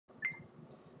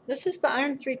This is the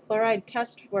iron 3 chloride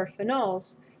test for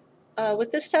phenols.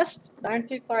 With this test, the iron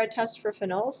 3 chloride test for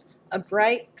phenols, a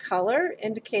bright color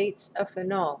indicates a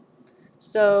phenol.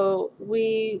 So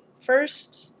we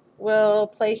first will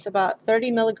place about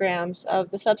 30 milligrams of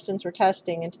the substance we're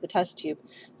testing into the test tube.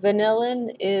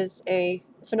 Vanillin is a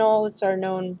phenol, it's our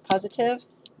known positive.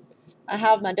 I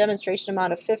have my demonstration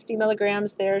amount of 50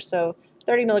 milligrams there, so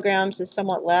 30 milligrams is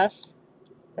somewhat less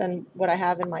than what I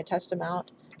have in my test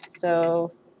amount.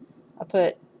 So I'll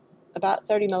put about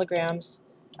 30 milligrams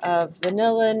of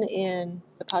vanillin in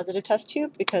the positive test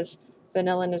tube because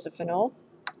vanillin is a phenol.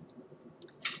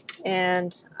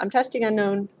 And I'm testing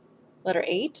unknown letter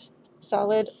 8,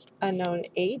 solid unknown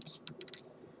 8.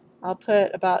 I'll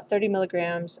put about 30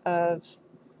 milligrams of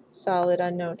solid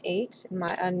unknown 8 in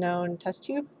my unknown test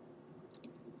tube.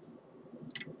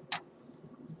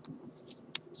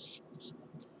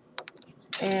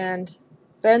 And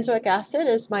benzoic acid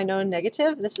is my known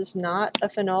negative. This is not a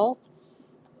phenol.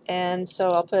 And so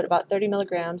I'll put about 30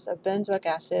 milligrams of benzoic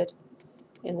acid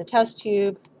in the test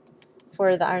tube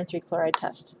for the iron 3 chloride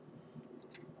test.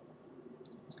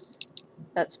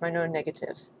 That's my known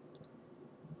negative.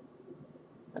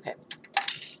 Okay.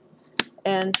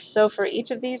 And so for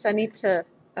each of these, I need to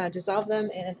dissolve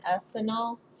them in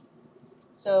ethanol.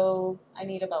 So I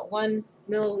need about 1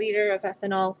 milliliter of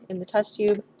ethanol in the test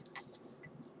tube.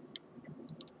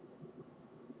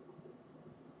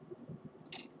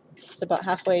 It's about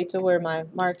halfway to where my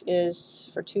mark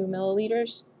is for 2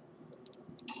 milliliters.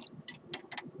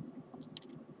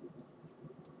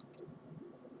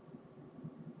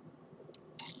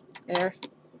 There.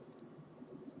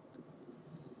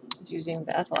 Using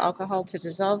the ethyl alcohol to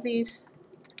dissolve these.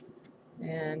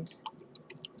 And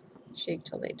shake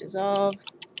till they dissolve.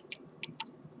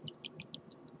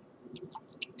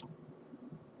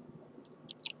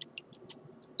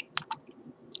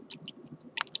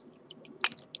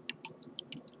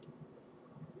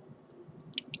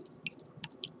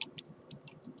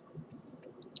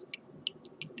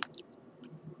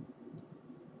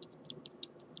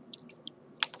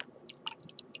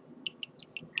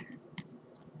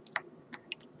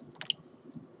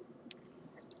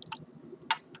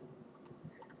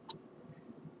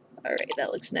 Alright,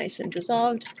 that looks nice and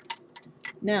dissolved.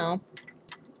 Now,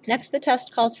 next the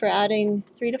test calls for adding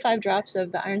 3 to 5 drops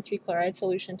of the iron 3 chloride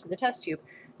solution to the test tube.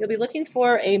 You'll be looking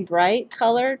for a bright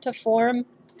color to form,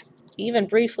 even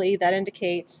briefly, that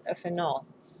indicates a phenol.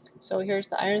 So here's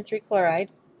the iron 3 chloride.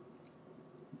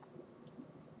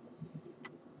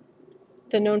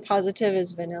 The known positive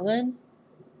is vanillin.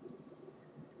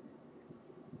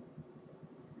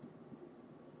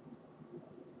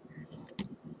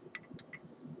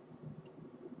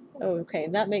 Oh, okay,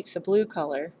 that makes a blue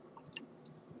color.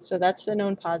 So that's the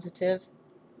known positive.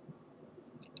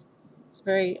 It's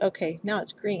very, okay, now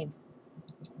it's green.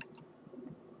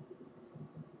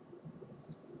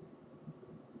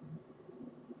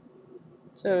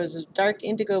 So it was a dark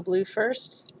indigo blue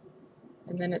first,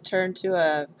 and then it turned to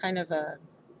a kind of a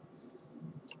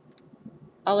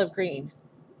olive green.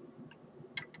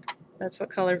 That's what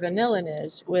color vanillin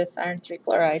is with iron 3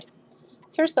 chloride.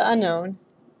 Here's the unknown.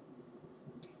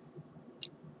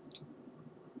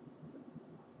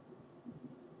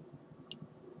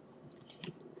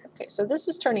 Okay, so this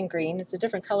is turning green. It's a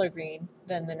different color green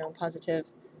than the known positive.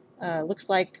 Looks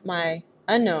like my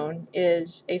unknown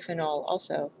is a phenol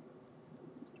also.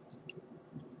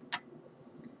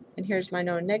 And here's my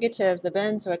known negative, the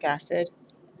benzoic acid.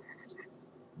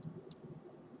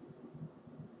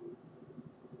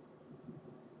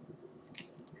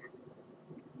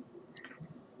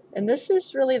 And this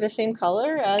is really the same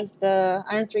color as the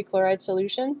iron 3 chloride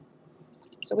solution.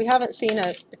 So we haven't seen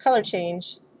a color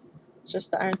change,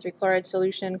 just the iron 3 chloride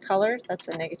solution color. That's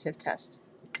a negative test.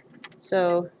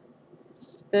 So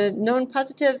the known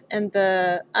positive and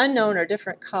the unknown are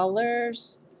different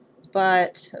colors,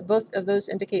 but both of those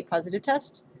indicate positive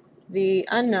test. The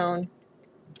unknown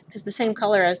is the same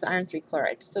color as the iron 3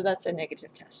 chloride, so that's a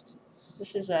negative test.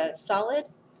 This is a solid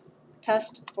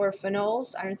test for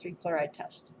phenols, iron 3 chloride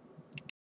test.